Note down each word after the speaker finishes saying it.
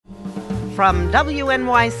From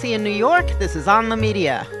WNYC in New York, this is On the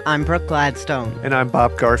Media. I'm Brooke Gladstone. And I'm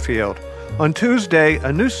Bob Garfield. On Tuesday,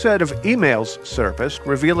 a new set of emails surfaced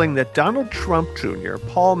revealing that Donald Trump Jr.,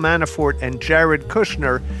 Paul Manafort, and Jared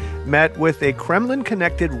Kushner met with a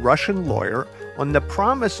Kremlin-connected Russian lawyer on the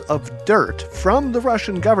promise of dirt from the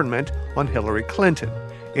Russian government on Hillary Clinton,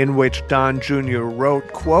 in which Don Jr.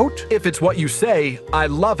 wrote, quote, "If it's what you say, I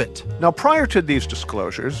love it." Now, prior to these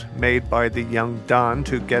disclosures made by the young Don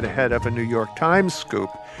to get ahead of a New York Times scoop,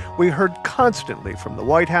 we heard constantly from the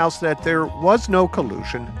White House that there was no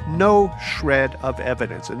collusion, no shred of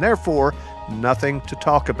evidence, and therefore nothing to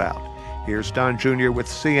talk about. Here's Don Jr. with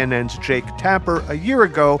CNN's Jake Tapper a year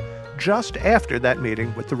ago, just after that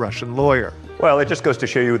meeting with the Russian lawyer. Well, it just goes to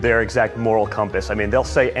show you their exact moral compass. I mean, they'll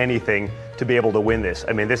say anything to be able to win this.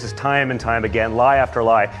 I mean, this is time and time again, lie after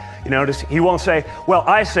lie. You notice he won't say, well,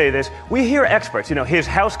 I say this. We hear experts. You know, his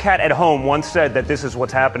house cat at home once said that this is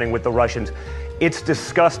what's happening with the Russians. It's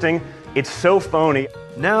disgusting. It's so phony.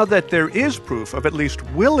 Now that there is proof of at least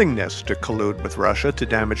willingness to collude with Russia to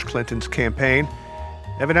damage Clinton's campaign,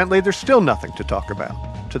 evidently there's still nothing to talk about.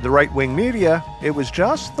 To the right-wing media, it was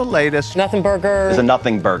just the latest nothing burger. It's a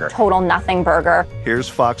nothing burger. Total nothing burger. Here's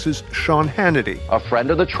Fox's Sean Hannity. A friend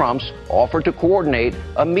of the Trumps offered to coordinate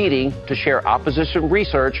a meeting to share opposition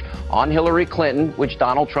research on Hillary Clinton, which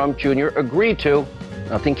Donald Trump Jr. agreed to.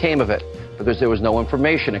 Nothing came of it because there was no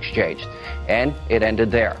information exchanged. And it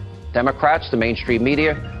ended there. Democrats, the mainstream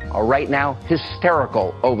media, are right now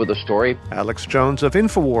hysterical over the story. Alex Jones of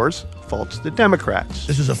InfoWars faults the Democrats.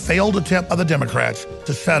 This is a failed attempt by the Democrats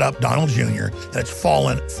to set up Donald Jr., and it's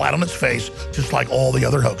fallen flat on its face, just like all the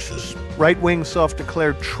other hoaxes. Right-wing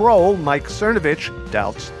self-declared troll Mike Cernovich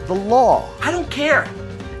doubts the law. I don't care.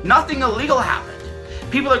 Nothing illegal happened.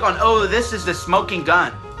 People are going, oh, this is the smoking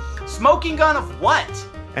gun. Smoking gun of what?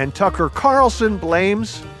 And Tucker Carlson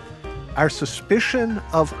blames our suspicion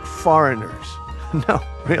of foreigners. No,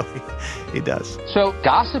 really, he does. So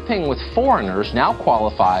gossiping with foreigners now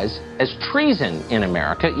qualifies as treason in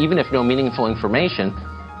America, even if no meaningful information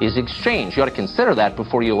is exchanged. You ought to consider that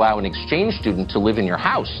before you allow an exchange student to live in your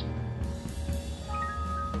house.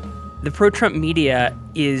 The pro-Trump media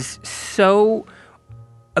is so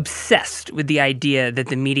obsessed with the idea that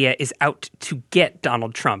the media is out to get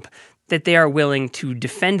Donald Trump that they are willing to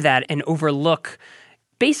defend that and overlook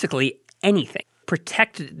basically anything.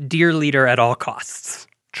 Protect dear leader at all costs.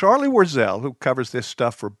 Charlie Warzel, who covers this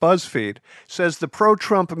stuff for BuzzFeed, says the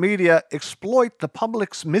pro-Trump media exploit the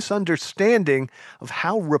public's misunderstanding of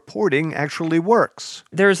how reporting actually works.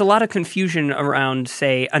 There's a lot of confusion around,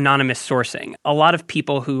 say, anonymous sourcing. A lot of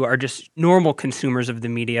people who are just normal consumers of the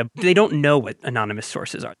media, they don't know what anonymous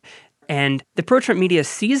sources are. And the pro-Trump media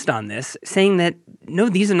seized on this, saying that, no,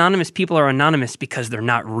 these anonymous people are anonymous because they're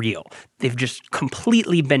not real. They've just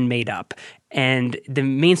completely been made up. And the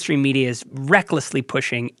mainstream media is recklessly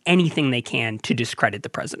pushing anything they can to discredit the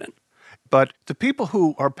president. But the people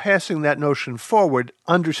who are passing that notion forward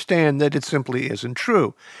understand that it simply isn't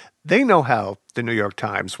true. They know how the New York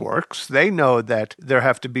Times works. They know that there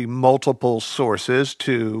have to be multiple sources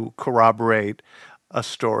to corroborate a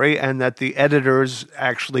story, and that the editors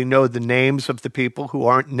actually know the names of the people who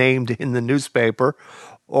aren't named in the newspaper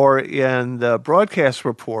or in the broadcast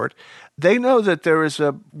report. They know that there is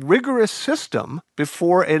a rigorous system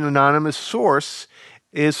before an anonymous source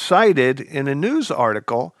is cited in a news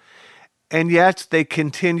article, and yet they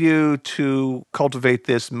continue to cultivate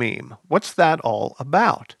this meme. What's that all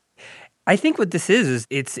about? I think what this is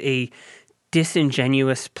it's a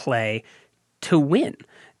disingenuous play to win.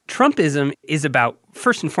 Trumpism is about,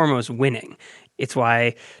 first and foremost, winning. It's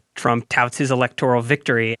why Trump touts his electoral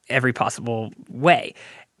victory every possible way.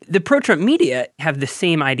 The pro-Trump media have the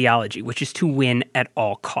same ideology, which is to win at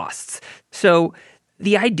all costs. So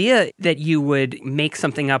the idea that you would make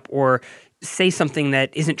something up or say something that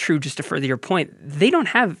isn't true just to further your point, they don't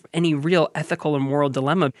have any real ethical or moral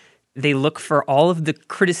dilemma. They look for all of the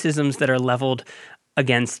criticisms that are leveled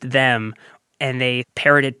against them, and they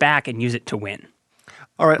parrot it back and use it to win.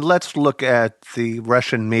 All right, let's look at the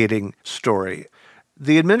Russian meeting story.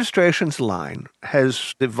 The administration's line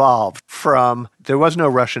has evolved from there was no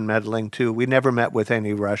Russian meddling to we never met with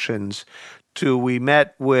any Russians to we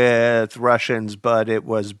met with Russians but it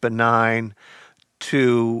was benign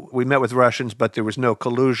to we met with Russians but there was no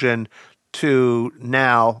collusion to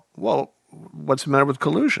now, well, what's the matter with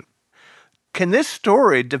collusion? Can this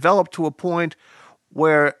story develop to a point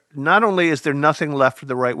where not only is there nothing left for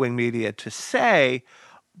the right-wing media to say,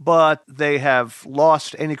 but they have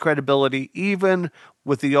lost any credibility even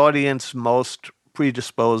with the audience most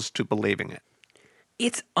predisposed to believing it?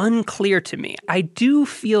 It's unclear to me. I do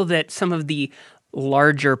feel that some of the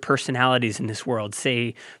larger personalities in this world,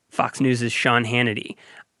 say Fox News' Sean Hannity.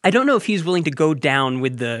 I don't know if he's willing to go down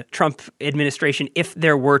with the Trump administration if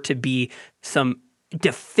there were to be some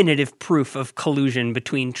definitive proof of collusion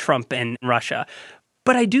between Trump and Russia.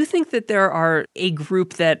 But I do think that there are a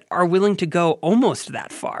group that are willing to go almost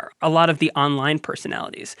that far, a lot of the online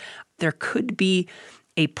personalities. There could be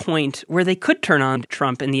a point where they could turn on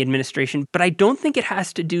Trump and the administration, but I don't think it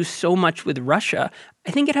has to do so much with Russia.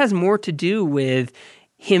 I think it has more to do with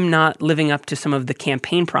him not living up to some of the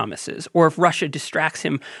campaign promises, or if Russia distracts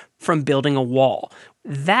him from building a wall.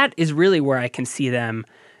 That is really where I can see them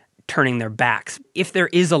turning their backs. If there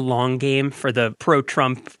is a long game for the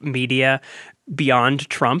pro-Trump media beyond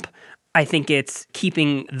Trump, I think it's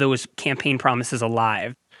keeping those campaign promises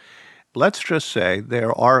alive. Let's just say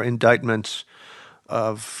there are indictments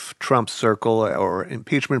of Trump's circle or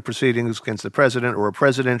impeachment proceedings against the president or a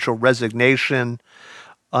presidential resignation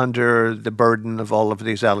under the burden of all of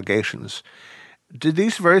these allegations. Did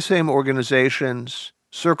these very same organizations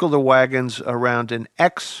circle the wagons around an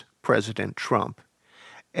ex-President Trump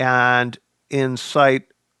and incite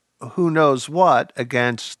who knows what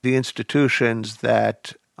against the institutions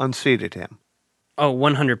that unseated him? Oh,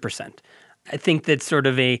 100%. I think that's sort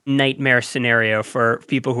of a nightmare scenario for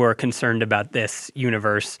people who are concerned about this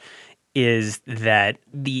universe is that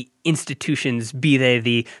the institutions, be they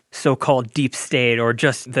the so-called deep state or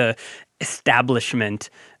just the establishment,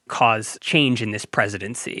 cause change in this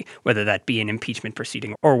presidency, whether that be an impeachment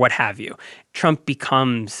proceeding or what have you. Trump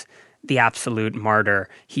becomes the absolute martyr.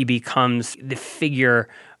 He becomes the figure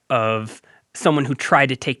of someone who tried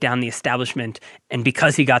to take down the establishment, and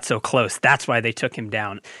because he got so close, that's why they took him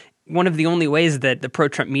down. One of the only ways that the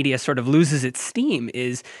pro-Trump media sort of loses its steam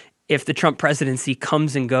is if the Trump presidency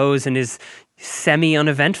comes and goes and is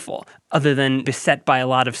semi-uneventful, other than beset by a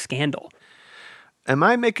lot of scandal. Am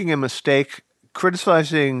I making a mistake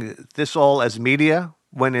criticizing this all as media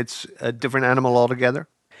when it's a different animal altogether?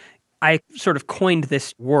 I sort of coined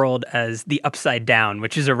this world as the Upside Down,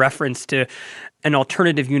 which is a reference to an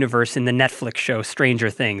alternative universe in the Netflix show Stranger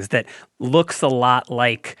Things that looks a lot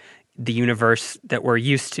like the universe that we're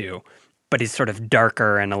used to, but is sort of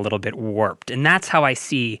darker and a little bit warped. And that's how I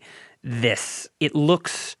see this. It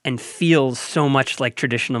looks and feels so much like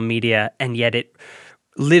traditional media, and yet it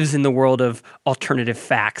lives in the world of alternative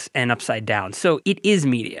facts and Upside Down. So it is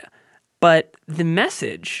media. But the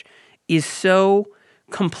message is so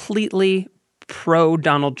completely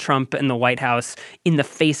pro-Donald Trump and the White House in the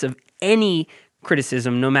face of any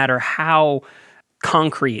criticism, no matter how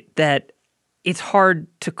concrete, that it's hard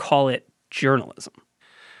to call it journalism.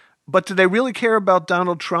 But do they really care about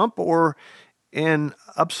Donald Trump, or in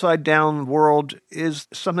upside-down world is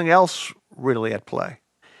something else really at play?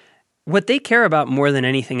 What they care about more than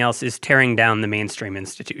anything else is tearing down the mainstream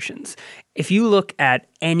institutions. If you look at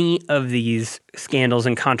any of these scandals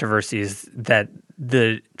and controversies that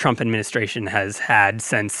the Trump administration has had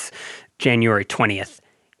since January 20th,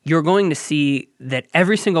 you're going to see that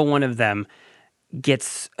every single one of them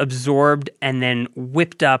gets absorbed and then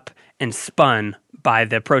whipped up and spun by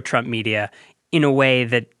the pro-Trump media in a way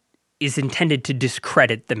that is intended to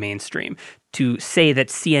discredit the mainstream, to say that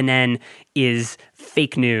CNN is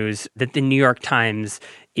fake news, that the New York Times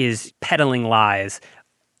is peddling lies.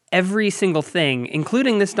 Every single thing,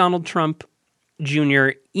 including this Donald Trump Jr.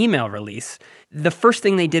 email release, the first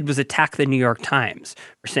thing they did was attack the New York Times,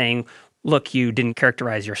 saying, look, you didn't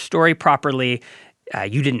characterize your story properly.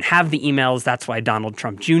 You didn't have the emails. That's why Donald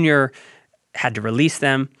Trump Jr. had to release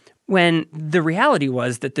them. When the reality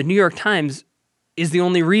was that the New York Times is the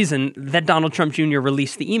only reason that Donald Trump Jr.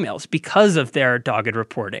 released the emails, because of their dogged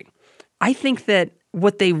reporting. I think that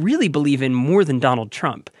what they really believe in more than Donald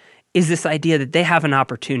Trump is this idea that they have an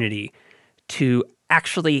opportunity to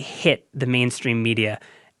actually hit the mainstream media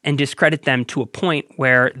and discredit them to a point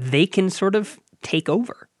where they can sort of take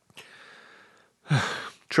over.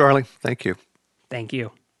 Charlie, thank you. Thank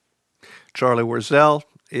you. Charlie Warzel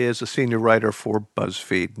is a senior writer for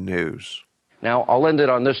BuzzFeed News. Now, I'll end it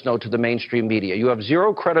on this note to the mainstream media. You have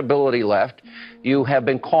zero credibility left. You have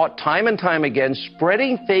been caught time and time again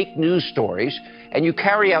spreading fake news stories, and you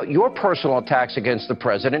carry out your personal attacks against the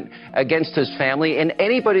president, against his family, and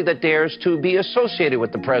anybody that dares to be associated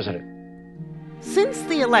with the president. Since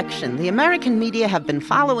the election, the American media have been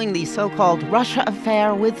following the so-called Russia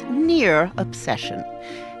affair with near obsession.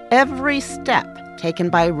 Every step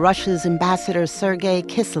taken by Russia's ambassador Sergei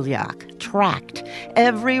Kislyak tracked.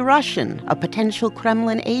 Every Russian, a potential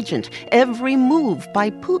Kremlin agent. Every move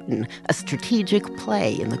by Putin, a strategic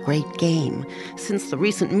play in the great game. Since the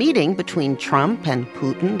recent meeting between Trump and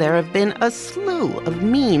Putin, there have been a slew of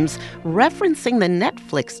memes referencing the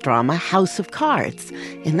Netflix drama House of Cards.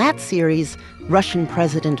 In that series, Russian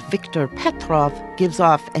President Viktor Petrov gives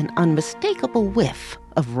off an unmistakable whiff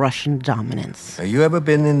of Russian dominance. Have you ever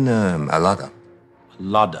been in Alada?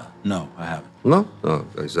 Lada? No, I haven't. No? No,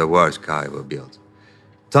 it's the worst car ever built.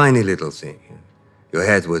 Tiny little thing. Your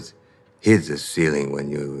head would hit the ceiling when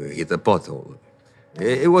you hit a pothole.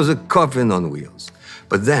 It was a coffin on wheels.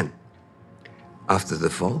 But then, after the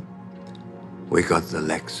fall, we got the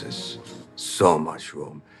Lexus. So much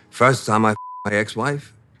room. First time I my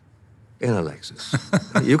ex-wife, in a Lexus.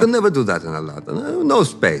 You can never do that in a Lada. No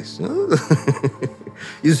space.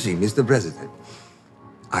 You see, Mr. President,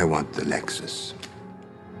 I want the Lexus.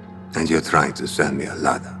 And you're trying to sell me a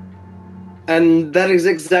Lada. And that is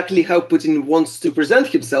exactly how Putin wants to present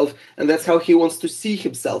himself, and that's how he wants to see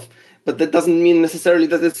himself. But that doesn't mean necessarily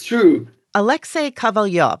that it's true. Alexei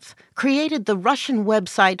Kovalyov created the Russian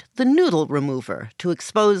website The Noodle Remover to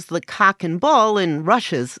expose the cock and bull in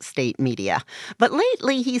Russia's state media. But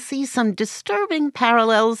lately he sees some disturbing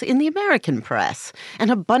parallels in the American press, an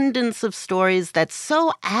abundance of stories that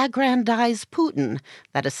so aggrandize Putin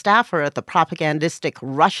that a staffer at the propagandistic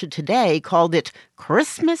Russia Today called it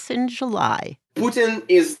Christmas in July. Putin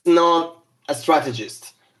is not a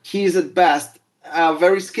strategist. He is at best a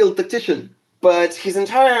very skilled tactician, but his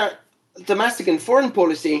entire domestic and foreign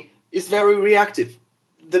policy is very reactive.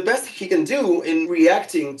 The best he can do in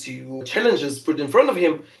reacting to challenges put in front of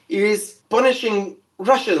him is punishing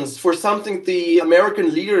Russians for something the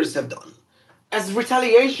American leaders have done, as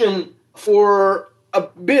retaliation for a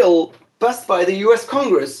bill passed by the US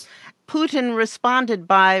Congress. Putin responded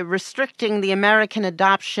by restricting the American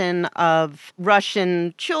adoption of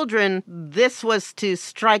Russian children. This was to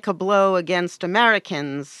strike a blow against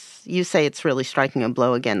Americans. You say it's really striking a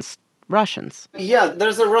blow against Russians. Yeah,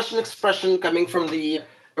 there's a Russian expression coming from the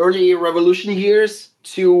early revolution years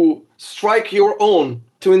to strike your own,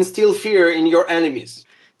 to instill fear in your enemies.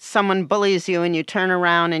 Someone bullies you and you turn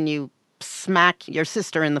around and you smack your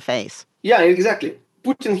sister in the face. Yeah, exactly.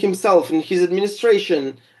 Putin himself and his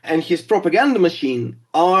administration and his propaganda machine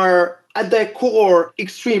are at their core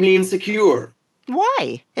extremely insecure.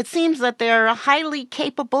 Why? It seems that they're highly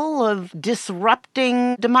capable of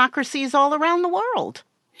disrupting democracies all around the world.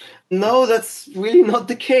 No, that's really not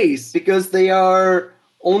the case, because they are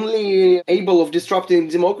only able of disrupting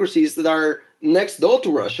democracies that are next door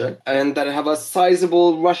to Russia and that have a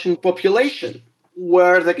sizable Russian population,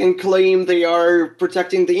 where they can claim they are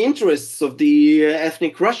protecting the interests of the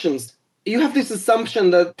ethnic Russians. You have this assumption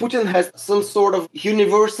that Putin has some sort of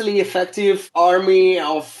universally effective army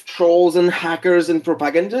of trolls and hackers and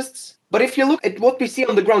propagandists. But if you look at what we see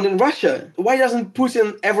on the ground in Russia, why doesn't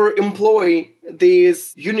Putin ever employ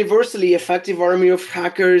this universally effective army of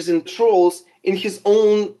hackers and trolls in his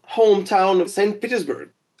own hometown of St. Petersburg?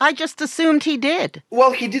 I just assumed he did.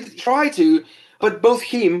 Well, he did try to, but both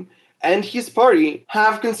him and his party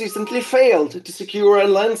have consistently failed to secure a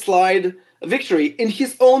landslide victory in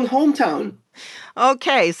his own hometown.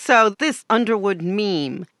 Okay, so this Underwood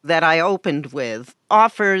meme that I opened with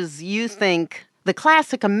offers, you think, the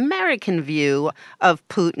classic American view of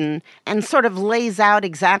Putin and sort of lays out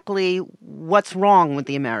exactly what's wrong with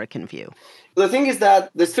the American view. The thing is that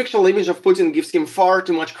this fictional image of Putin gives him far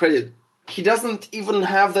too much credit. He doesn't even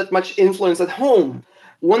have that much influence at home.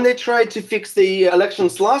 When they tried to fix the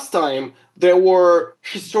elections last time, there were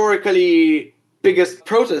historically biggest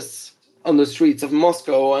protests on the streets of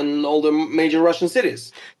Moscow and all the major Russian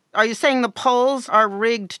cities. Are you saying the polls are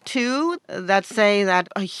rigged too, that say that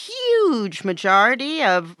a huge majority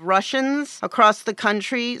of Russians across the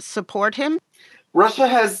country support him? Russia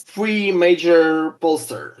has 3 major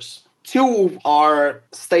pollsters. 2 are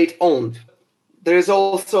state-owned. There is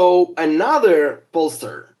also another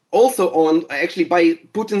pollster, also owned actually by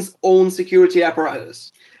Putin's own security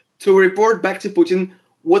apparatus, to report back to Putin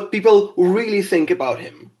what people really think about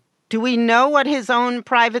him. Do we know what his own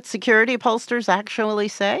private security pollsters actually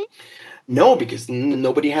say? No, because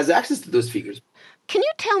nobody has access to those figures. Can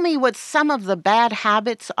you tell me what some of the bad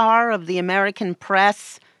habits are of the American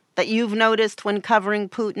press that you've noticed when covering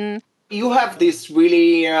Putin? You have these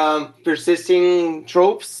really persisting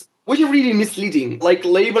tropes, which are really misleading, like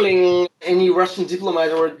labeling any Russian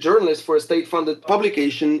diplomat or journalist for a state-funded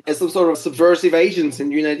publication as some sort of subversive agents in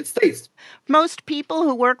the United States. Most people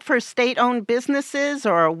who work for state-owned businesses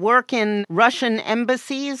or work in Russian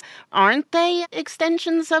embassies, aren't they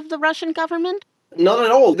extensions of the Russian government? Not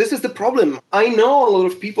at all. This is the problem. I know a lot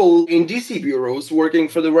of people in DC bureaus working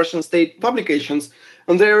for the Russian state publications,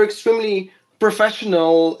 and they're extremely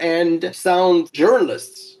professional and sound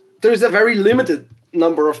journalists. There's a very limited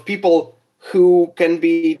number of people who can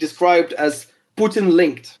be described as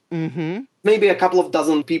Putin-linked. Mm-hmm. Maybe a couple of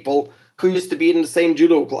dozen people who used to be in the same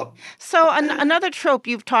judo club. So another trope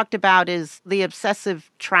you've talked about is the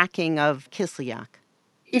obsessive tracking of Kislyak.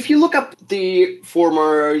 If you look up the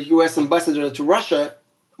former U.S. ambassador to Russia,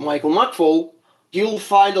 Michael McFaul, you'll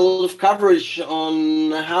find a lot of coverage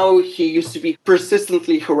on how he used to be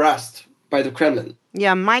persistently harassed by the Kremlin.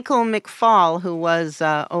 Yeah, Michael McFaul, who was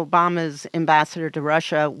Obama's ambassador to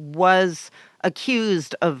Russia, was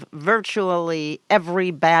accused of virtually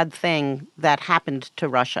every bad thing that happened to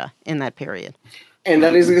Russia in that period. And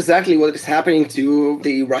that is exactly what is happening to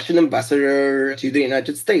the Russian ambassador to the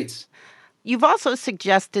United States. You've also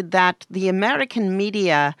suggested that the American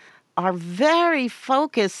media are very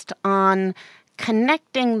focused on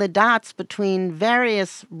connecting the dots between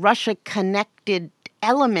various Russia-connected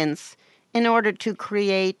elements in order to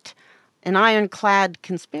create an ironclad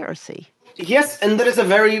conspiracy. Yes, and that is a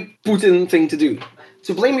very Putin thing to do.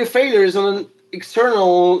 To blame your failures on an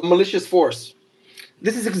external malicious force.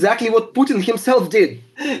 This is exactly what Putin himself did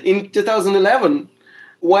in 2011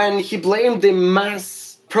 when he blamed the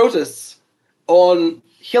mass protests on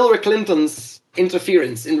Hillary Clinton's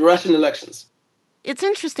interference in Russian elections. It's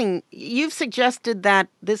interesting. You've suggested that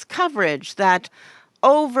this coverage that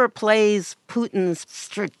overplays Putin's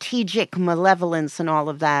strategic malevolence and all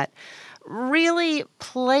of that really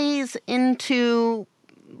plays into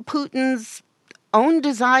Putin's own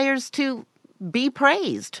desires to be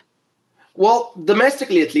praised. Well,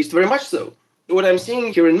 domestically at least, very much so. What I'm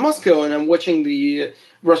seeing here in Moscow, and I'm watching the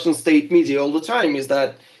Russian state media all the time, is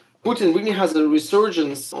that Putin really has a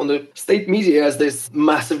resurgence on the state media as this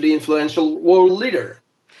massively influential world leader.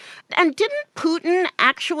 And didn't Putin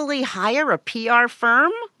actually hire a PR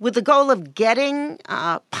firm with the goal of getting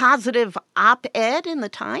a positive op-ed in the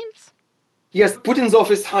Times? Yes, Putin's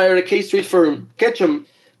office hired a K Street firm, Ketchum,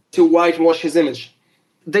 to whitewash his image.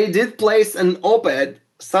 They did place an op-ed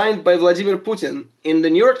signed by Vladimir Putin in the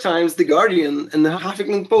New York Times, The Guardian, and the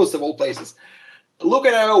Huffington Post, of all places. Look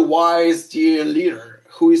at our wise dear leader,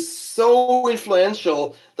 who is so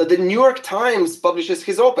influential that the New York Times publishes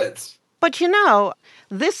his op-eds. But you know,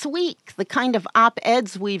 this week, the kind of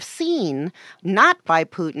op-eds we've seen, not by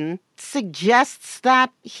Putin, suggests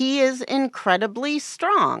that he is incredibly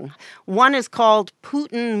strong. One is called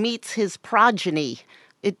Putin Meets His Progeny.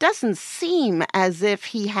 It doesn't seem as if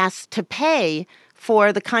he has to pay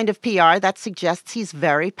for the kind of PR that suggests he's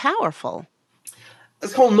very powerful.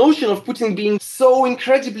 This whole notion of Putin being so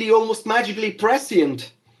incredibly, almost magically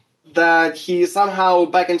prescient that he somehow,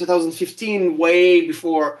 back in 2015, way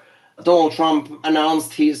before Donald Trump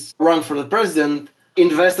announced his run for the president,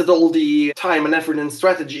 invested all the time and effort and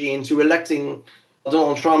strategy into electing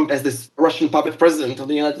Donald Trump as this Russian puppet president of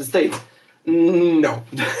the United States. No.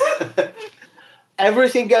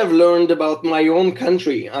 Everything I've learned about my own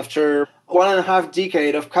country after 1.5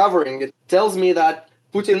 decades of covering it tells me that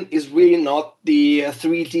Putin is really not the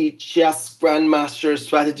 3D chess grandmaster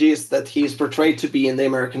strategist that he is portrayed to be in the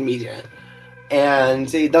American media. And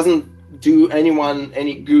he doesn't do anyone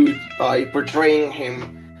any good by portraying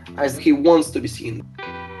him as he wants to be seen.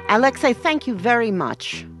 Alexei, thank you very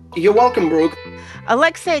much. You're welcome, Brooke.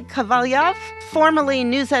 Alexei Kovalyev, formerly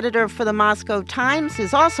news editor for the Moscow Times,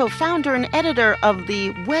 is also founder and editor of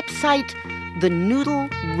the website The Noodle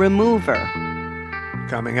Remover.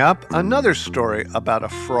 Coming up, another story about a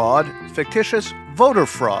fraud, fictitious voter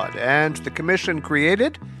fraud, and the commission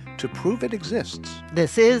created to prove it exists.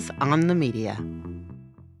 This is On the Media.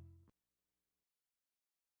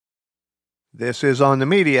 This is On the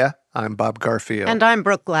Media. I'm Bob Garfield. And I'm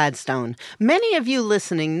Brooke Gladstone. Many of you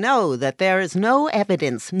listening know that there is no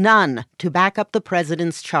evidence, none, to back up the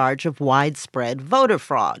president's charge of widespread voter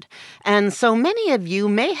fraud. And so many of you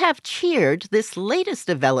may have cheered this latest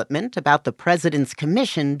development about the president's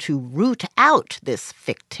commission to root out this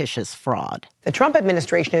fictitious fraud. The Trump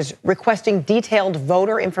administration is requesting detailed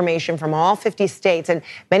voter information from all 50 states, and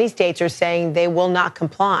many states are saying they will not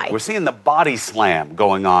comply. We're seeing the body slam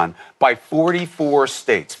going on by 44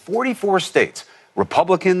 states. 44 states,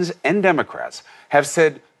 Republicans and Democrats, have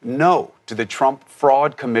said no to the Trump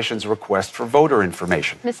Fraud Commission's request for voter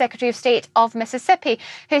information. The Secretary of State of Mississippi,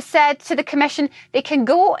 who said to the commission they can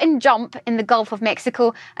go and jump in the Gulf of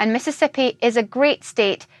Mexico, and Mississippi is a great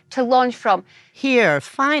state to launch from. Here,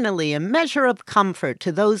 finally, a measure of comfort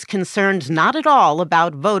to those concerned not at all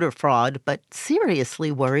about voter fraud, but seriously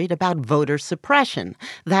worried about voter suppression.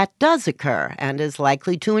 That does occur and is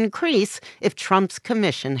likely to increase if Trump's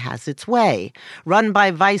commission has its way. Run by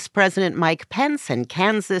Vice President Mike Pence and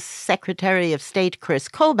Kansas Secretary of State Chris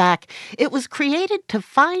Kobach, it was created to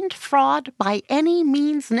find fraud by any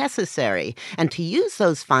means necessary and to use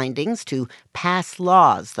those findings to pass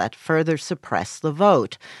laws that further suppress the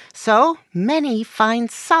vote. So, many find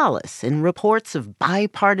solace in reports of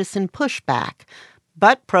bipartisan pushback.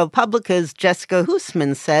 But ProPublica's Jessica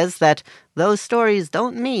Huseman says that those stories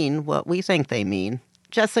don't mean what we think they mean.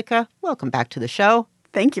 Jessica, welcome back to the show.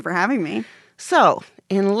 Thank you for having me. So,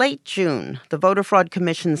 in late June, the Voter Fraud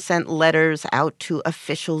Commission sent letters out to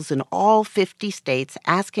officials in all 50 states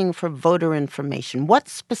asking for voter information. What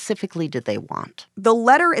specifically did they want? The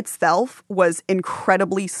letter itself was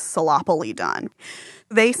incredibly sloppily done.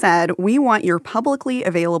 They said, we want your publicly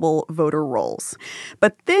available voter rolls.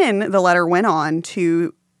 But then the letter went on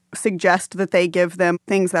to suggest that they give them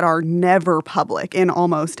things that are never public in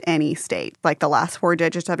almost any state, like the last 4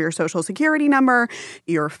 digits of your social security number,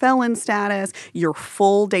 your felon status, your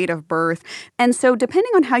full date of birth. And so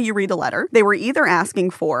depending on how you read the letter, they were either asking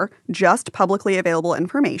for just publicly available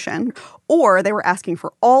information, or they were asking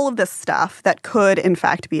for all of this stuff that could, in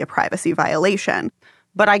fact, be a privacy violation.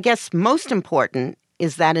 But I guess most important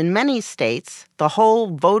is that in many states, the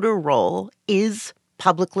whole voter roll is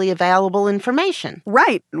publicly available information.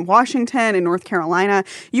 Right. In Washington and North Carolina,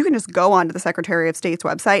 you can just go onto the Secretary of State's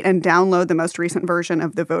website and download the most recent version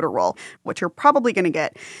of the voter roll. What you're probably going to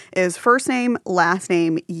get is first name, last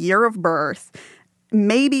name, year of birth,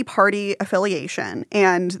 maybe party affiliation,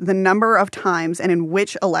 and the number of times and in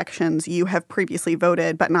which elections you have previously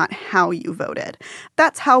voted, but not how you voted.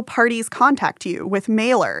 That's how parties contact you with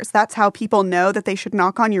mailers. That's how people know that they should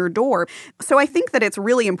knock on your door. So I think that it's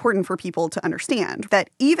really important for people to understand that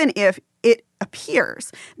even if it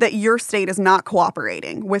appears that your state is not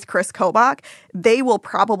cooperating with Chris Kobach, they will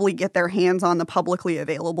probably get their hands on the publicly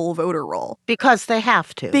available voter roll. Because they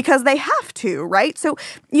have to. Because they have to, right? So,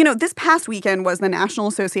 you know, this past weekend was the National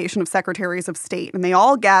Association of Secretaries of State, and they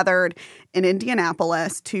all gathered in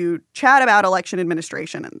Indianapolis to chat about election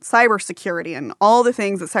administration and cybersecurity and all the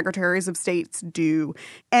things that secretaries of states do.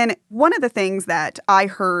 And one of the things that I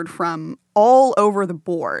heard from all over the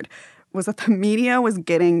board was that the media was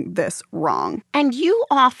getting this wrong. And you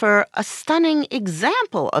offer a stunning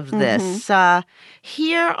example of this.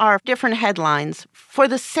 Here are different headlines for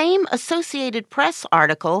the same Associated Press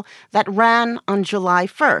article that ran on July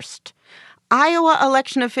 1st. Iowa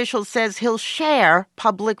election official says he'll share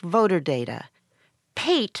public voter data.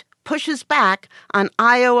 Pate pushes back on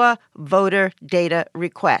Iowa voter data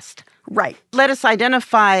request. Right. Let us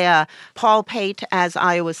identify Paul Pate as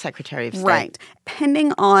Iowa's Secretary of State. Right.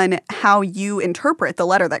 Depending on how you interpret the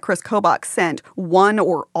letter that Chris Kobach sent, one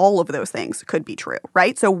or all of those things could be true,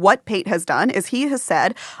 right? So what Pate has done is he has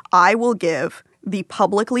said, I will give the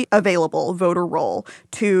publicly available voter roll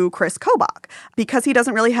to Chris Kobach because he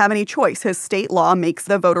doesn't really have any choice. His state law makes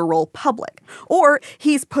the voter roll public. Or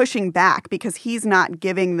he's pushing back because he's not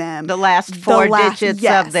giving them the last 4 digits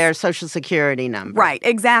of their social security number. Right,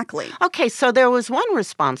 exactly. Okay, so there was one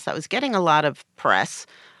response that was getting a lot of press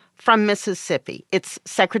from Mississippi. Its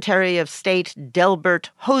Secretary of State Delbert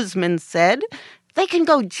Hosemann said they can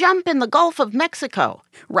go jump in the Gulf of Mexico.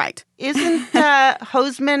 Right. Isn't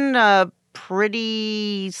Hosemann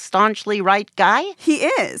pretty staunchly right guy? He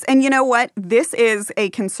is. And you know what? This is a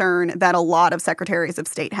concern that a lot of secretaries of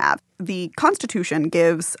state have. The Constitution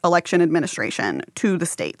gives election administration to the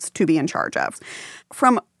states to be in charge of.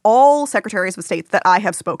 From all secretaries of state that I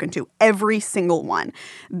have spoken to, every single one,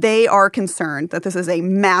 they are concerned that this is a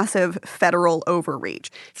massive federal overreach.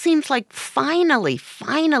 Seems like finally,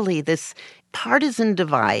 this partisan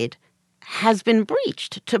divide has been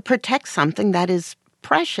breached to protect something that is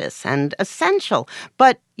precious and essential.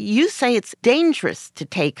 But you say it's dangerous to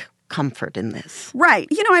take comfort in this. Right.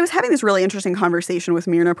 You know, I was having this really interesting conversation with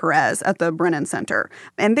Myrna Perez at the Brennan Center,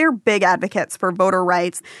 and they're big advocates for voter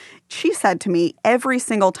rights. She said to me, every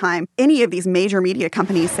single time any of these major media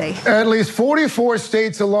companies say, at least 44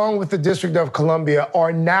 states, along with the District of Columbia,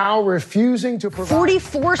 are now refusing to provide.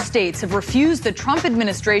 44 states have refused the Trump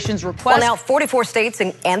administration's request. Well, now 44 states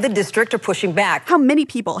and the district are pushing back. How many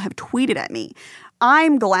people have tweeted at me?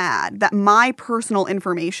 I'm glad that my personal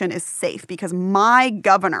information is safe because my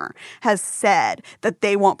governor has said that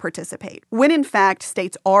they won't participate, when in fact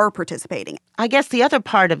states are participating. I guess the other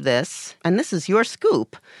part of this, and this is your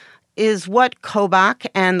scoop, is what Kobach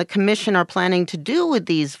and the commission are planning to do with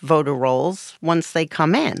these voter rolls once they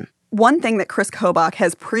come in. One thing that Chris Kobach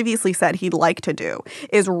has previously said he'd like to do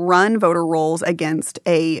is run voter rolls against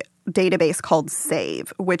a database called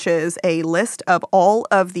SAVE, which is a list of all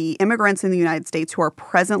of the immigrants in the United States who are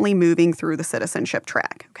presently moving through the citizenship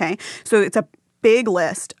track. Okay, so it's a big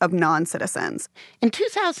list of non-citizens. In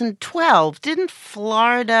 2012, didn't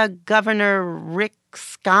Florida Governor Rick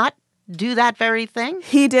Scott do that very thing?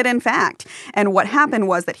 He did, in fact. And what happened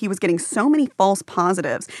was that he was getting so many false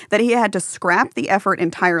positives that he had to scrap the effort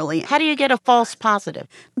entirely. How do you get a false positive?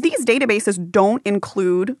 These databases don't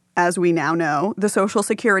include, as we now know, the Social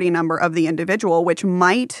Security number of the individual, which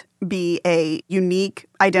might be a unique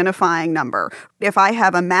identifying number. If I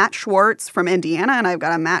have a Matt Schwartz from Indiana and I've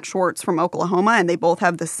got a Matt Schwartz from Oklahoma and they both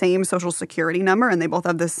have the same Social Security number and they both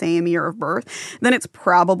have the same year of birth, then it's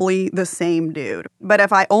probably the same dude. But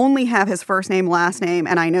if I only have his first name, last name,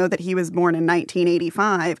 and I know that he was born in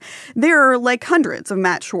 1985, there are like hundreds of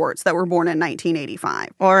Matt Schwartz that were born in 1985.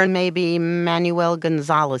 Or maybe Manuel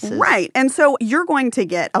Gonzalez's. Right. And so you're going to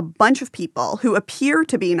get a bunch of people who appear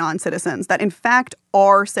to be non-citizens that in fact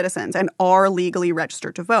are citizens and are legally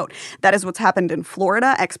registered to vote. That is what's happened in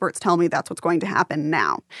Florida. Experts tell me that's what's going to happen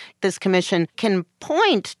now. This commission can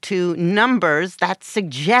point to numbers that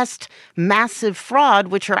suggest massive fraud,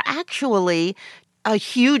 which are actually a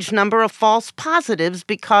huge number of false positives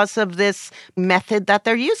because of this method that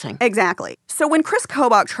they're using. Exactly. So when Chris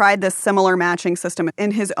Kobach tried this similar matching system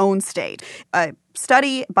in his own state, a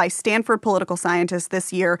study by Stanford political scientists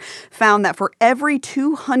this year found that for every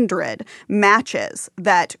 200 matches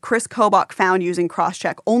that Chris Kobach found using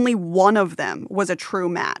Crosscheck, only one of them was a true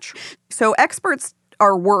match. So experts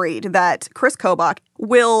are worried that Chris Kobach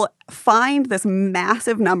will find this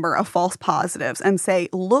massive number of false positives and say,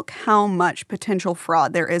 look how much potential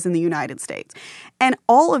fraud there is in the United States. And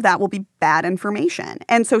all of that will be bad information.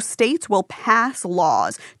 And so states will pass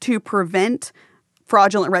laws to prevent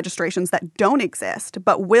fraudulent registrations that don't exist,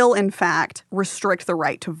 but will, in fact, restrict the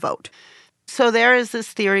right to vote. So there is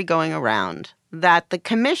this theory going around that the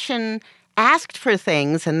commission asked for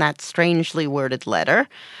things in that strangely worded letter,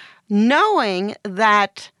 knowing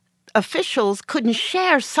that officials couldn't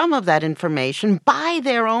share some of that information by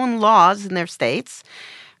their own laws in their states,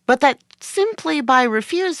 but that simply by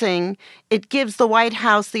refusing, it gives the White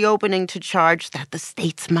House the opening to charge that the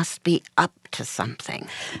states must be up to something.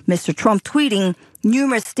 Mr. Trump tweeting,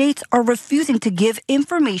 numerous states are refusing to give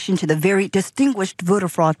information to the very distinguished voter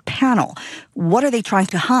fraud panel. What are they trying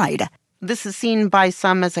to hide? This is seen by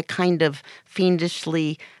some as a kind of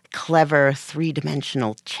fiendishly clever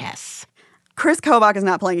three-dimensional chess. Chris Kobach is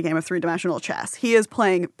not playing a game of three-dimensional chess. He is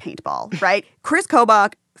playing paintball, right? Chris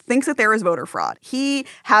Kobach thinks that there is voter fraud. He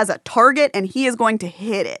has a target and he is going to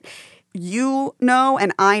hit it. You know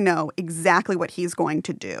and I know exactly what he's going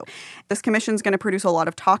to do. This commission is going to produce a lot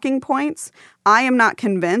of talking points. I am not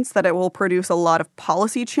convinced that it will produce a lot of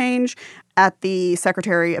policy change. At the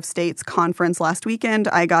Secretary of State's conference last weekend,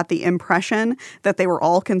 I got the impression that they were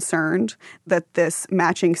all concerned that this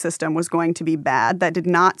matching system was going to be bad. That did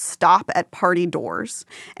not stop at party doors.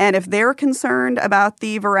 And if they're concerned about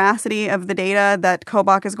the veracity of the data that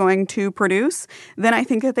Kobach is going to produce, then I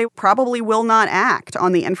think that they probably will not act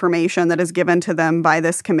on the information that is given to them by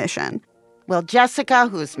this commission. Well, Jessica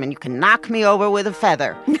Huseman, you can knock me over with a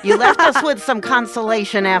feather. You left us with some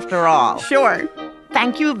consolation after all. Sure.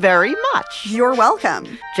 Thank you very much. You're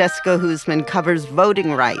welcome. Jessica Huseman covers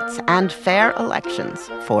voting rights and fair elections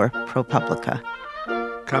for ProPublica.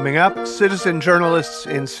 Coming up, citizen journalists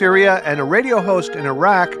in Syria and a radio host in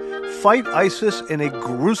Iraq fight ISIS in a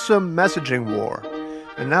gruesome messaging war.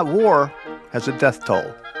 And that war has a death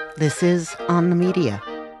toll. This is On the Media.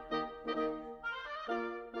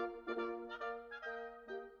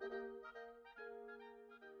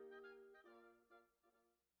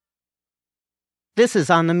 This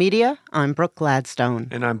is On the Media. I'm Brooke Gladstone.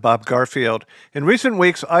 And I'm Bob Garfield. In recent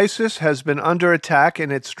weeks, ISIS has been under attack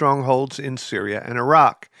in its strongholds in Syria and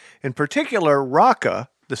Iraq. In particular, Raqqa,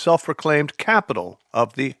 the self-proclaimed capital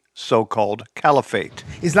of the so-called caliphate.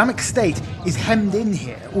 Islamic State is hemmed in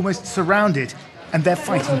here, almost surrounded, and they're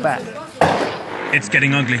fighting back. It's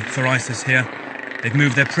getting ugly for ISIS here. They've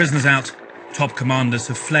moved their prisoners out. Top commanders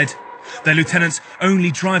have fled. Their lieutenants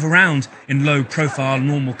only drive around in low-profile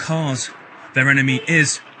normal cars. Their enemy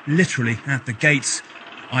is literally at the gates.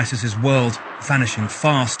 ISIS's world vanishing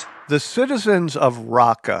fast. The citizens of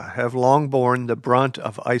Raqqa have long borne the brunt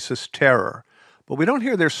of ISIS terror, but we don't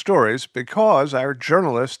hear their stories because our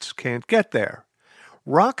journalists can't get there.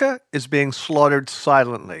 Raqqa is being slaughtered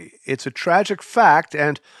silently. It's a tragic fact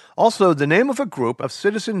and also the name of a group of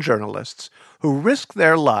citizen journalists who risk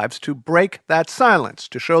their lives to break that silence,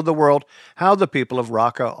 to show the world how the people of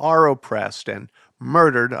Raqqa are oppressed and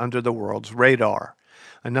murdered under the world's radar.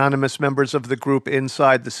 Anonymous members of the group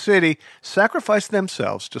inside the city sacrificed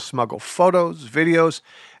themselves to smuggle photos, videos,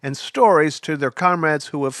 and stories to their comrades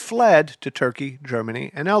who have fled to Turkey,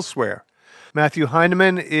 Germany, and elsewhere. Matthew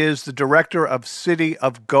Heineman is the director of City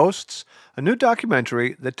of Ghosts, a new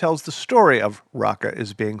documentary that tells the story of Raqqa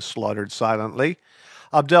is being slaughtered silently.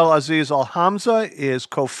 Abdel Aziz Al-Hamza is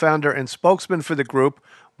co-founder and spokesman for the group,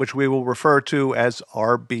 which we will refer to as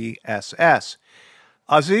RBSS.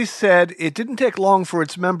 Aziz said it didn't take long for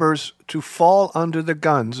its members to fall under the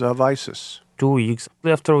guns of ISIS. 2 weeks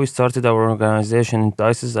after we started our organization,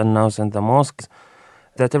 ISIS announced in the mosques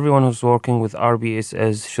that everyone who's working with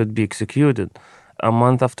RBSS should be executed. A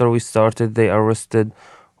month after we started, they arrested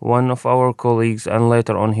one of our colleagues, and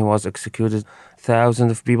later on he was executed.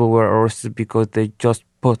 Thousands of people were arrested because they just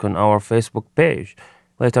put on our Facebook page.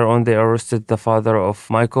 Later on, they arrested the father of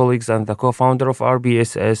my colleagues and the co-founder of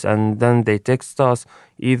RBSS, and then they text us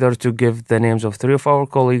either to give the names of 3 of our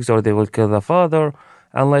colleagues or they will kill the father.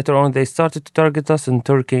 And later on, they started to target us in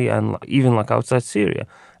Turkey and even outside Syria.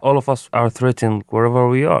 All of us are threatened wherever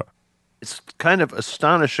we are. It's kind of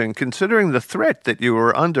astonishing, considering the threat that you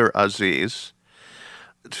were under, Aziz,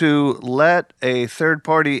 to let a third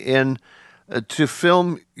party in to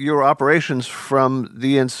film your operations from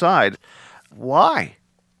the inside. Why?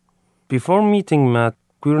 Before meeting Matt,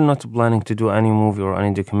 we were not planning to do any movie or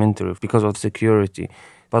any documentary because of security.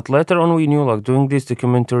 But later on we knew doing this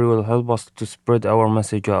documentary will help us to spread our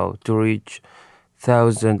message out, to reach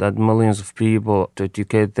thousands and millions of people, to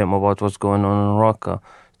educate them about what's going on in Raqqa.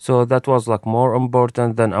 So that was more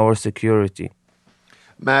important than our security.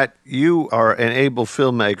 Matt, you are an able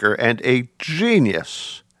filmmaker and a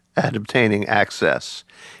genius at obtaining access.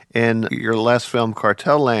 In your last film,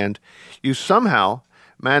 Cartel Land, you somehow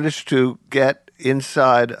managed to get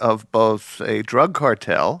inside of both a drug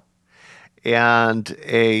cartel and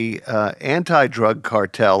a anti-drug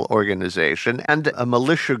cartel organization and a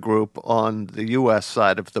militia group on the U.S.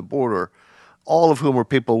 side of the border, all of whom were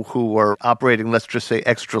people who were operating, let's just say,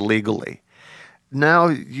 extra legally. Now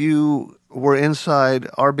you were inside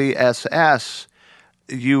RBSS.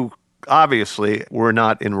 You obviously were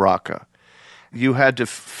not in Raqqa. You had to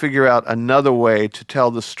figure out another way to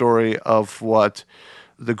tell the story of what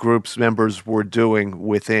the group's members were doing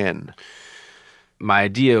within. My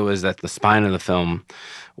idea was that the spine of the film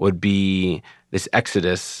would be this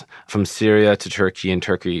exodus from Syria to Turkey and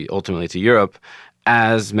Turkey ultimately to Europe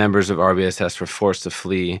as members of RBSS were forced to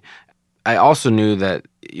flee. I also knew that,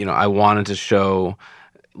 I wanted to show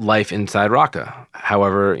life inside Raqqa.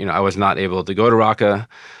 However, I was not able to go to Raqqa.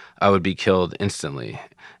 I would be killed instantly.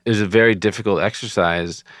 It was a very difficult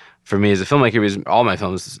exercise for me as a filmmaker because all my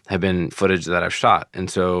films have been footage that I've shot. And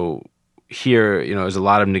so here, it was a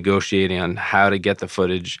lot of negotiating on how to get the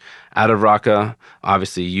footage out of Raqqa,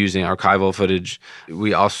 obviously using archival footage.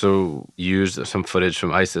 We also used some footage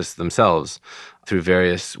from ISIS themselves through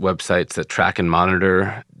various websites that track and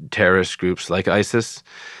monitor terrorist groups like ISIS.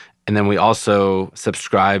 And then we also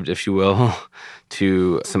subscribed, if you will,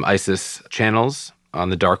 to some ISIS channels on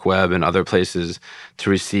the dark web and other places to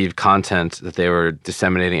receive content that they were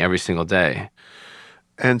disseminating every single day.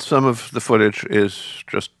 And some of the footage is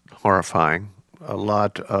just horrifying. A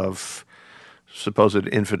lot of supposed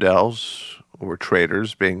infidels or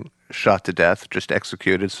traitors being shot to death, just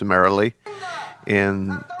executed summarily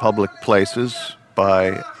in public places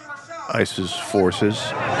by ISIS forces.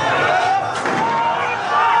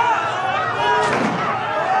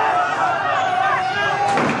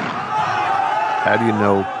 How do you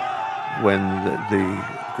know when the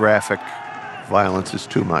graphic violence is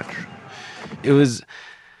too much? It was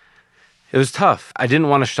tough. I didn't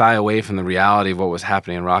want to shy away from the reality of what was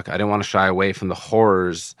happening in Raqqa. I didn't want to shy away from the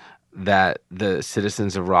horrors that the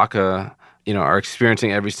citizens of Raqqa, are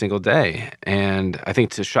experiencing every single day. And I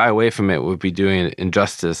think to shy away from it would be doing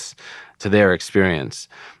injustice to their experience.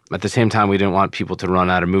 At the same time, we didn't want people to run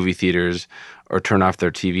out of movie theaters or turn off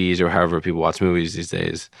their TVs or however people watch movies these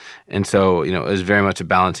days. And so, it was very much a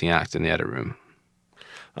balancing act in the edit room.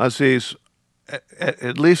 Aziz,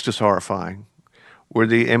 at least as horrifying were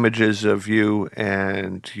the images of you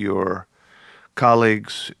and your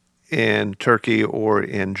colleagues in Turkey or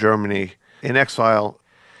in Germany in exile,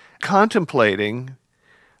 contemplating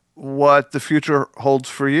what the future holds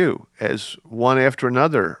for you as one after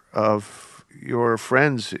another of your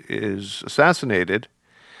friends is assassinated.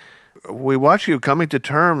 We watch you coming to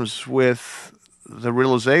terms with the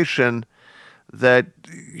realization that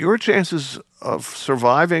your chances of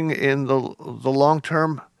surviving in the long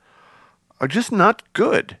term are just not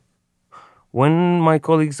good. When my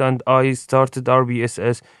colleagues and I started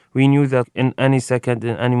RBSS, We knew that in any second,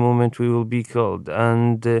 in any moment, we will be killed.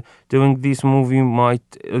 And doing this movie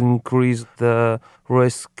might increase the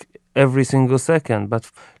risk every single second.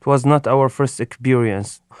 But it was not our first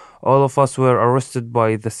experience. All of us were arrested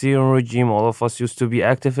by the Syrian regime. All of us used to be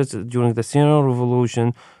activists during the Syrian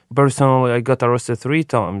revolution. Personally, I got arrested 3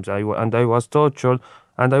 times, and I was tortured,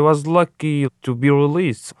 and I was lucky to be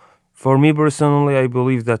released. For me personally, I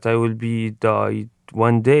believe that I will be died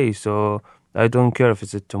one day, so I don't care if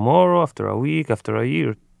it's tomorrow, after a week, after a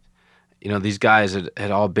year. You know, these guys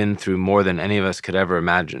had all been through more than any of us could ever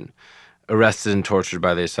imagine. Arrested and tortured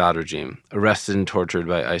by the Assad regime, arrested and tortured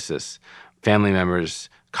by ISIS, family members,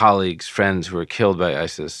 colleagues, friends who were killed by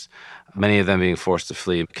ISIS, many of them being forced to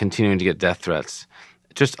flee, continuing to get death threats.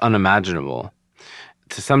 Just unimaginable.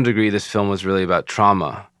 To some degree, this film was really about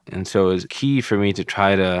trauma. And so it was key for me to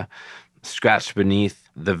try to scratch beneath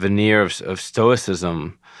the veneer of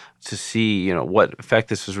stoicism to see, you know, what effect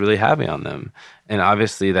this was really having on them. And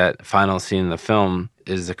obviously that final scene in the film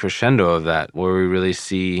is the crescendo of that, where we really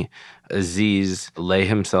see Aziz lay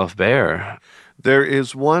himself bare. There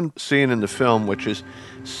is one scene in the film which is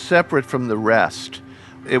separate from the rest.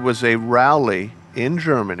 It was a rally in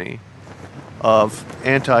Germany of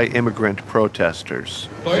anti-immigrant protesters.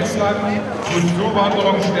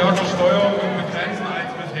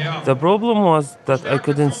 The problem was that I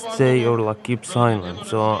couldn't stay or keep silent.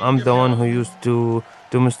 So I'm the one who used to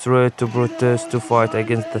demonstrate, to protest, to fight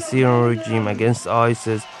against the Syrian regime, against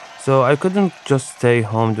ISIS. So I couldn't just stay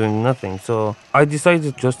home doing nothing. So I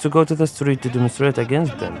decided just to go to the street to demonstrate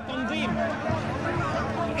against them.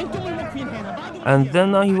 And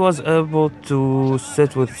then I was able to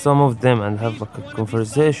sit with some of them and have a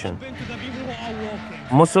conversation.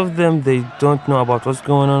 Most of them, they don't know about what's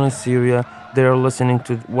going on in Syria. They're listening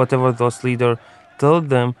to whatever those leaders tell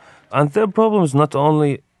them. And their problem is not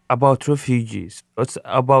only about refugees. It's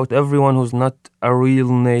about everyone who's not a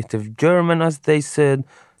real native German, as they said.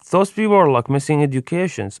 Those people are missing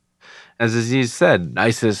educations. As Aziz said,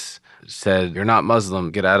 ISIS said, "You're not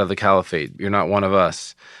Muslim, get out of the caliphate, you're not one of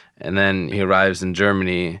us." And then he arrives in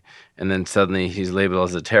Germany, and then suddenly he's labeled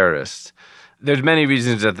as a terrorist. There's many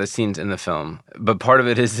reasons that the scene's in the film, but part of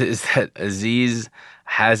it is that Aziz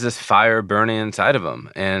has this fire burning inside of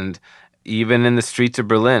him. And even in the streets of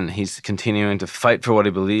Berlin, he's continuing to fight for what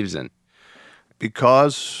he believes in.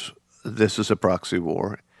 Because this is a proxy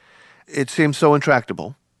war, it seems so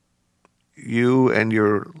intractable. You and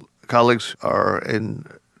your colleagues are in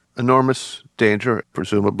enormous danger,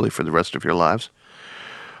 presumably for the rest of your lives.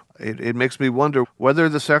 It makes me wonder whether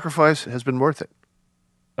the sacrifice has been worth it.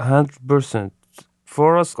 100%.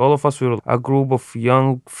 For us, all of us, we're a group of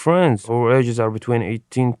young friends. Our ages are between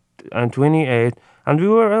 18 and 28, and we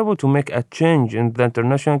were able to make a change in the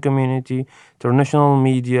international community, international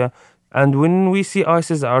media. And when we see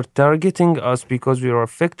ISIS are targeting us because we are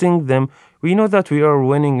affecting them, we know that we are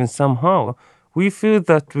winning in somehow. We feel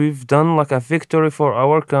that we've done a victory for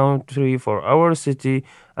our country, for our city,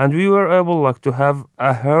 and we were able to have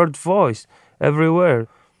a heard voice everywhere.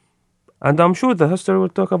 And I'm sure the history will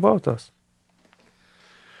talk about us.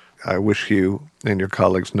 I wish you and your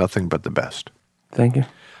colleagues nothing but the best. Thank you.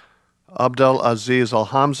 Abdel Aziz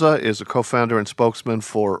Al-Hamza is a co-founder and spokesman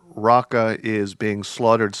for Raqqa is Being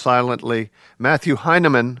Slaughtered Silently. Matthew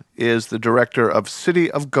Heineman is the director of City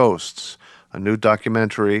of Ghosts, a new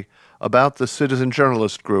documentary about the citizen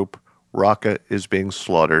journalist group Raqqa is Being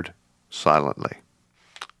Slaughtered Silently.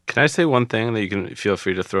 Can I say one thing that you can feel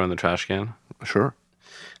free to throw in the trash can? Sure.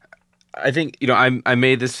 I think, I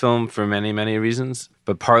made this film for many, many reasons,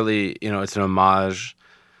 but partly, it's an homage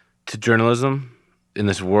to journalism in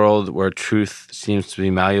this world where truth seems to be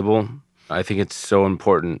malleable. I think it's so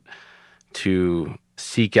important to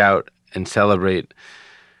seek out and celebrate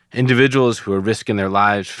individuals who are risking their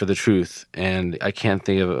lives for the truth. And I can't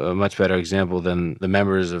think of a much better example than the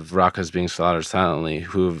members of Raqqa is Being Slaughtered Silently,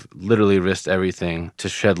 who've literally risked everything to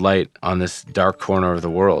shed light on this dark corner of the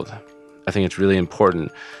world. I think it's really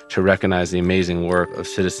important to recognize the amazing work of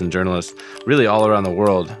citizen journalists really all around the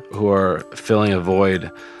world who are filling a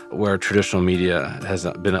void where traditional media has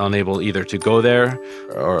been unable either to go there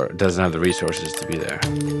or doesn't have the resources to be there.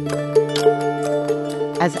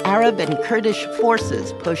 As Arab and Kurdish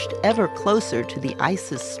forces pushed ever closer to the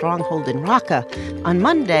ISIS stronghold in Raqqa, on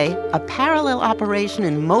Monday, a parallel operation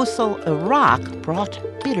in Mosul, Iraq, brought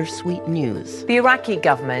bittersweet news. The Iraqi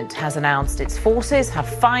government has announced its forces have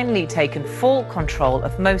finally taken full control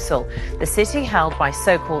of Mosul, the city held by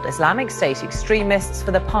so-called Islamic State extremists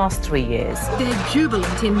for the past 3 years. They're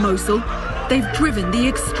jubilant in Mosul. They've driven the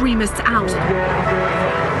extremists out.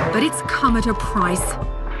 But it's come at a price.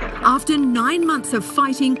 After 9 months of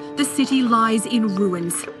fighting, the city lies in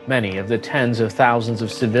ruins. Many of the tens of thousands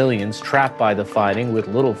of civilians trapped by the fighting with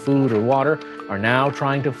little food or water are now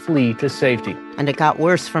trying to flee to safety. And it got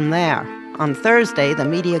worse from there. On Thursday, the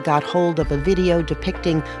media got hold of a video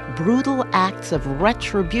depicting brutal acts of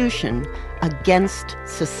retribution against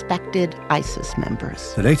suspected ISIS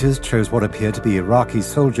members. The latest shows what appear to be Iraqi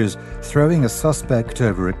soldiers throwing a suspect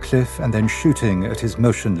over a cliff and then shooting at his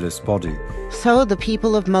motionless body. So the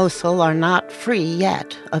people of Mosul are not free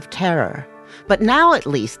yet of terror. But now at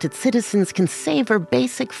least its citizens can savor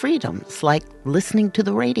basic freedoms like listening to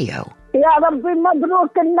the radio.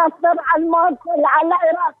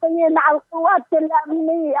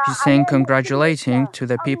 She's saying congratulating to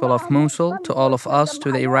the people of Mosul, to all of us,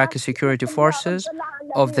 to the Iraqi security forces,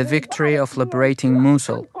 of the victory of liberating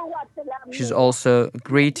Mosul. She's also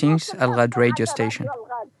greetings Al-Ghad radio station.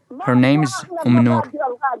 Her name is Noor.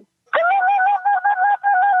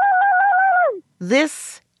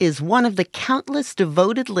 This is one of the countless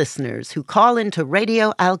devoted listeners who call into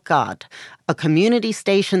Radio Al-Ghad, a community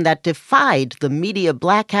station that defied the media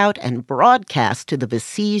blackout and broadcast to the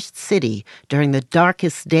besieged city during the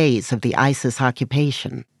darkest days of the ISIS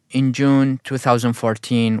occupation. In June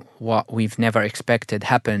 2014, what we've never expected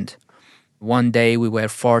happened. One day we were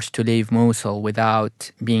forced to leave Mosul without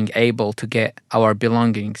being able to get our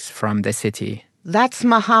belongings from the city. That's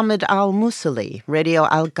Mohammed Al-Musali, Radio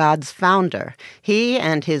Al-Ghad's founder. He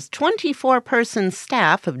and his 24-person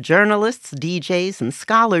staff of journalists, DJs, and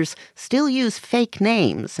scholars still use fake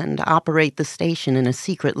names and operate the station in a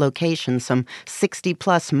secret location some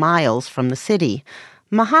 60-plus miles from the city.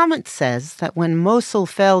 Mohammed says that when Mosul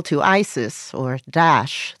fell to ISIS, or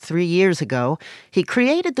Daesh, 3 years ago, he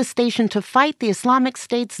created the station to fight the Islamic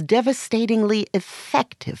State's devastatingly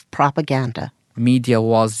effective propaganda. Media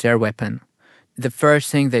was their weapon. The first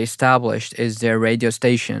thing they established is their radio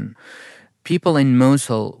station. People in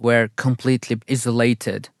Mosul were completely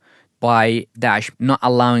isolated by Daesh, not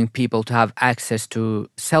allowing people to have access to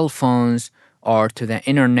cell phones or to the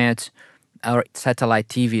internet or satellite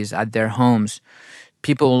TVs at their homes.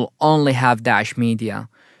 People only have Daesh media.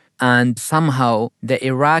 And somehow the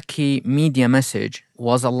Iraqi media message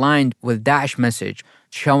was aligned with Daesh message,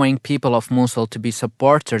 showing people of Mosul to be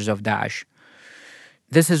supporters of Daesh.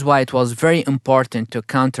 This is why it was very important to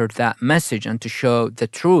counter that message and to show the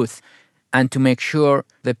truth and to make sure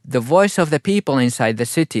that the voice of the people inside the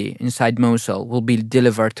city, inside Mosul, will be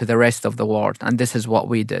delivered to the rest of the world. And this is what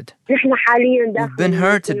we did. We've been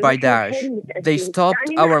hurted by Daesh. They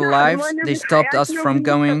stopped our lives. They stopped us from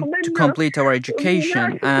going to complete our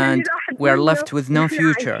education. And we are left with no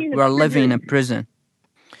future. We are living in a prison.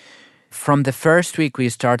 From the first week we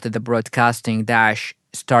started the broadcasting, Daesh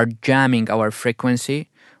start jamming our frequency.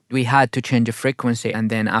 We had to change the frequency, and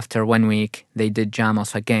then after 1 week, they did jam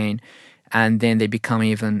us again. And then they become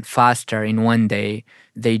even faster. In 1 day,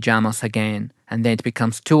 they jam us again. And then it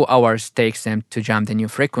becomes 2 hours takes them to jam the new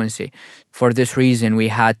frequency. For this reason, we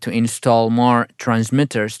had to install more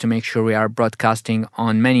transmitters to make sure we are broadcasting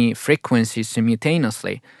on many frequencies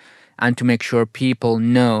simultaneously and to make sure people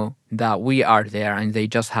know that we are there and they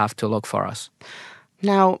just have to look for us.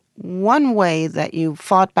 Now, one way that you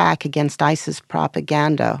fought back against ISIS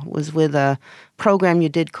propaganda was with a program you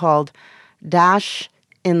did called Daesh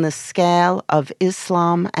in the Scale of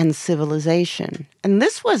Islam and Civilization. And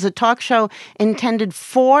this was a talk show intended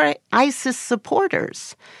for ISIS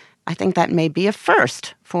supporters. I think that may be a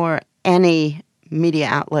first for any media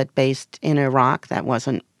outlet based in Iraq that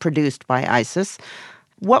wasn't produced by ISIS.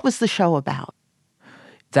 What was the show about?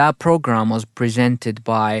 That program was presented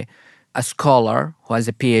by a scholar who has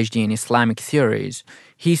a PhD in Islamic theories.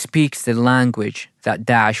 He speaks the language that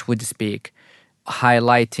Daesh would speak,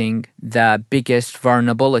 highlighting the biggest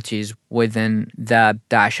vulnerabilities within the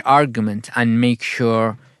Daesh argument and make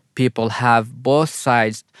sure people have both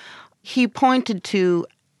sides. He pointed to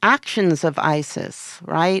actions of ISIS,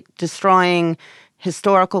 right? Destroying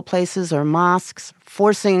historical places or mosques,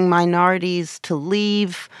 forcing minorities to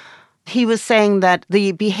leave. He was saying that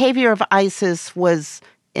the behavior of ISIS was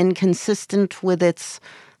inconsistent with its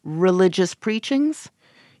religious preachings?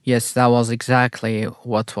 Yes, that was exactly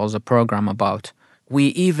what was the program about. We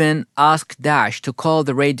even asked Daesh to call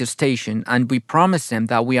the radio station and we promised them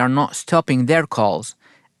that we are not stopping their calls.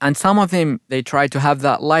 And some of them, they tried to have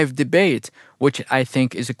that live debate, which I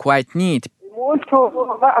think is quite neat.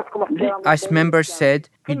 As members said,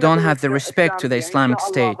 you don't have the respect to the Islamic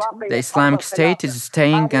State. The Islamic State is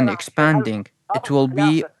staying and expanding. It will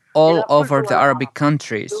be all over the Arabic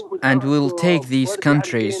countries, and we'll take these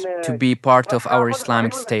countries to be part of our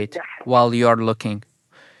Islamic State while you are looking.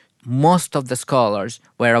 most of the scholars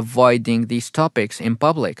were avoiding these topics in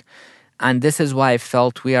public. And this is why I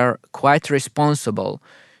felt we are quite responsible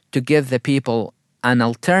to give the people an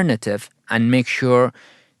alternative and make sure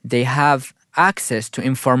they have access to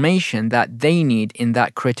information that they need in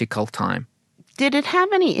that critical time. Did it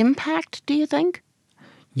have any impact, do you think?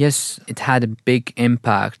 Yes, it had a big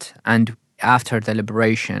impact. And after the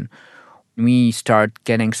liberation, we started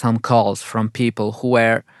getting some calls from people who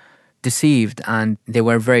were deceived, and they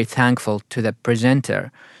were very thankful to the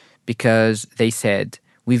presenter because they said,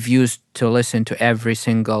 we've used to listen to every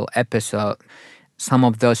single episode. Some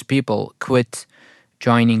of those people quit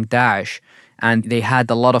joining Daesh, and they had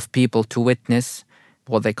a lot of people to witness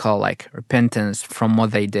what they call like repentance from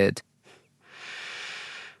what they did.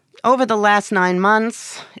 Over the last 9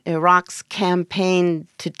 months, Iraq's campaign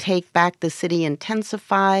to take back the city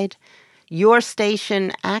intensified. Your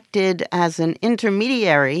station acted as an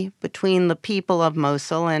intermediary between the people of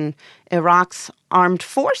Mosul and Iraq's armed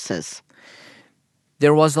forces.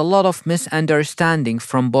 There was a lot of misunderstanding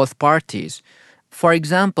from both parties. For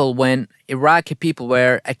example, when Iraqi people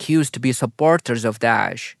were accused to be supporters of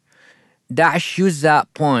Daesh, Daesh used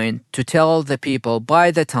that point to tell the people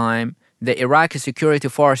by the time the Iraqi security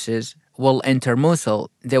forces will enter Mosul,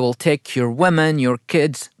 they will take your women, your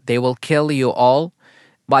kids, they will kill you all.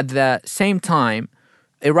 But at the same time,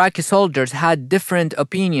 Iraqi soldiers had different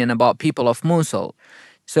opinion about people of Mosul.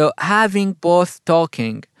 So having both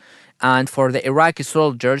talking, and for the Iraqi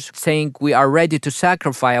soldiers saying we are ready to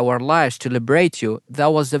sacrifice our lives to liberate you,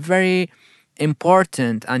 that was a very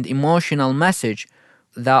important and emotional message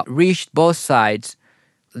that reached both sides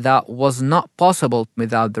that was not possible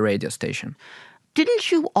without the radio station.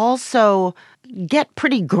 Didn't you also get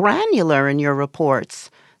pretty granular in your reports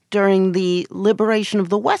during the liberation of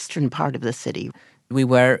the western part of the city? We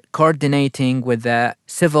were coordinating with the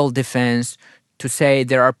civil defense to say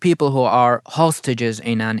there are people who are hostages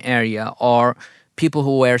in an area, or people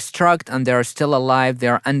who were struck and they are still alive, they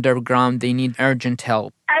are underground, they need urgent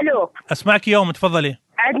help. أسمعك يوم تفضلي.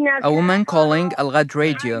 A woman calling Al Ghad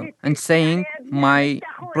radio and saying, my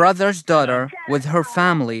brother's daughter with her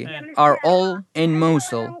family are all in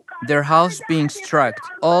Mosul, their house being struck.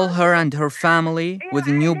 All her and her family with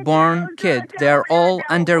a newborn kid, they are all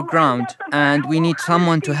underground and we need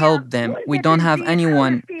someone to help them. We don't have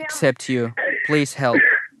anyone except you. Please help.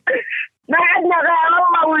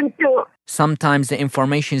 Sometimes the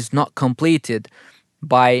information is not completed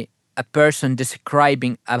by a person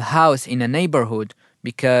describing a house in a neighborhood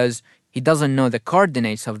because he doesn't know the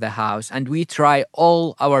coordinates of the house, and we try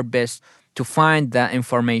all our best to find that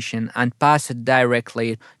information and pass it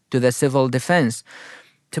directly to the civil defense.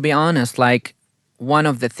 To be honest, like, one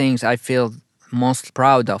of the things I feel most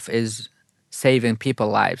proud of is saving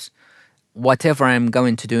people's lives. Whatever I'm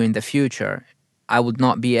going to do in the future, I would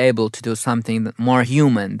not be able to do something more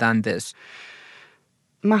human than this.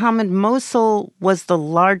 Mohammed, Mosul was the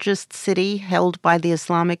largest city held by the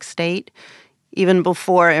Islamic State. Even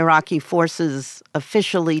before Iraqi forces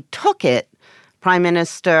officially took it, Prime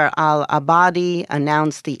Minister al-Abadi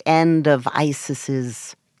announced the end of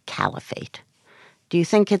ISIS's caliphate. Do you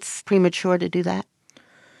think it's premature to do that?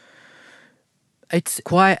 It's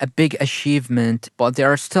quite a big achievement, but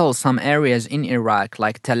there are still some areas in Iraq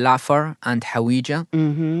like Tel Afar and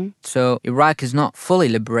Hawija. So Iraq is not fully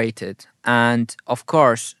liberated. And of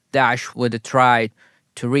course, Daesh would try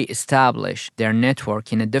to re-establish their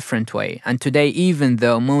network in a different way. And today, even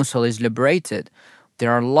though Mosul is liberated,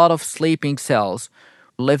 there are a lot of sleeping cells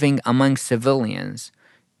living among civilians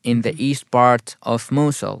in the east part of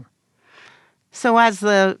Mosul. So as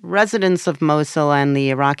the residents of Mosul and the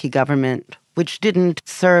Iraqi government, which didn't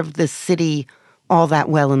serve the city all that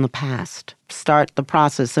well in the past, start the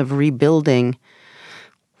process of rebuilding,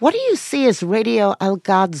 what do you see as Radio Al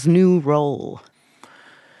Ghad's new role?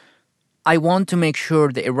 I want to make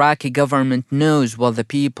sure the Iraqi government knows what the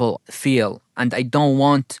people feel, and I don't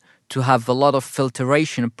want to have a lot of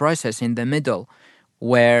filtration process in the middle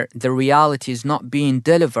where the reality is not being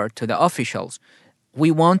delivered to the officials.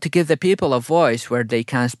 We want to give the people a voice where they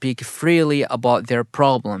can speak freely about their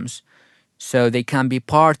problems so they can be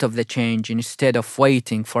part of the change instead of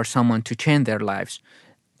waiting for someone to change their lives,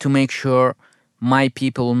 to make sure my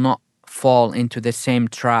people will not fall into the same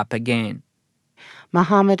trap again.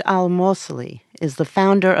 Mohammed al-Mosali is the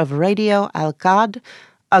founder of Radio Al Ghad,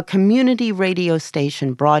 a community radio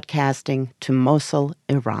station broadcasting to Mosul,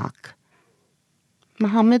 Iraq.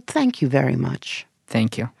 Mohammed, thank you very much.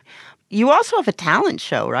 Thank you. You also have a talent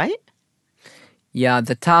show, right? Yeah,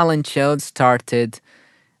 the talent show started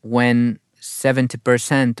when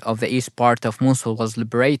 70% of the east part of Mosul was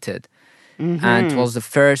liberated. And it was the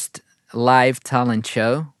first live talent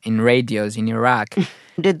show in radios in Iraq.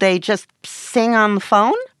 Did they just sing on the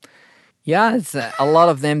phone? Yes, a lot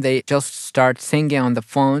of them, they just start singing on the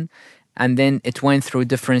phone, and then it went through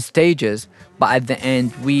different stages. But at the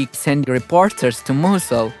end, we sent reporters to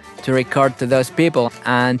Mosul to record to those people.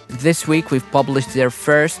 And this week, we've published their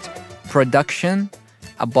first production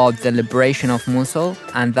about the liberation of Mosul,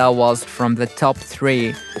 and that was from the top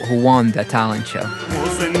 3 who won the talent show.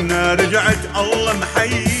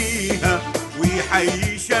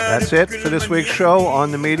 That's it for this week's show.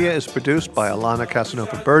 On the Media is produced by Alana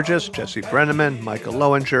Casanova-Burgess, Jesse Brenneman, Michael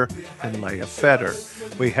Lowinger, and Leah Feder.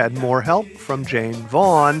 We had more help from Jane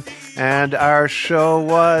Vaughn, and our show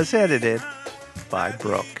was edited by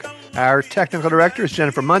Brooke. Our technical director is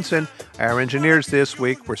Jennifer Munson. Our engineers this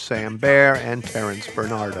week were Sam Baer and Terrence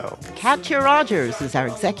Bernardo. Katya Rogers is our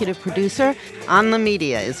executive producer. On the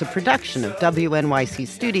Media is a production of WNYC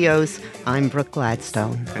Studios. I'm Brooke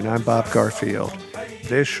Gladstone. And I'm Bob Garfield.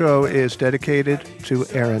 This show is dedicated to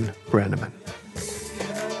Aaron Brenneman.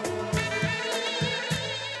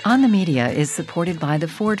 On the Media is supported by the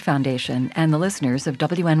Ford Foundation and the listeners of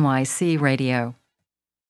WNYC Radio.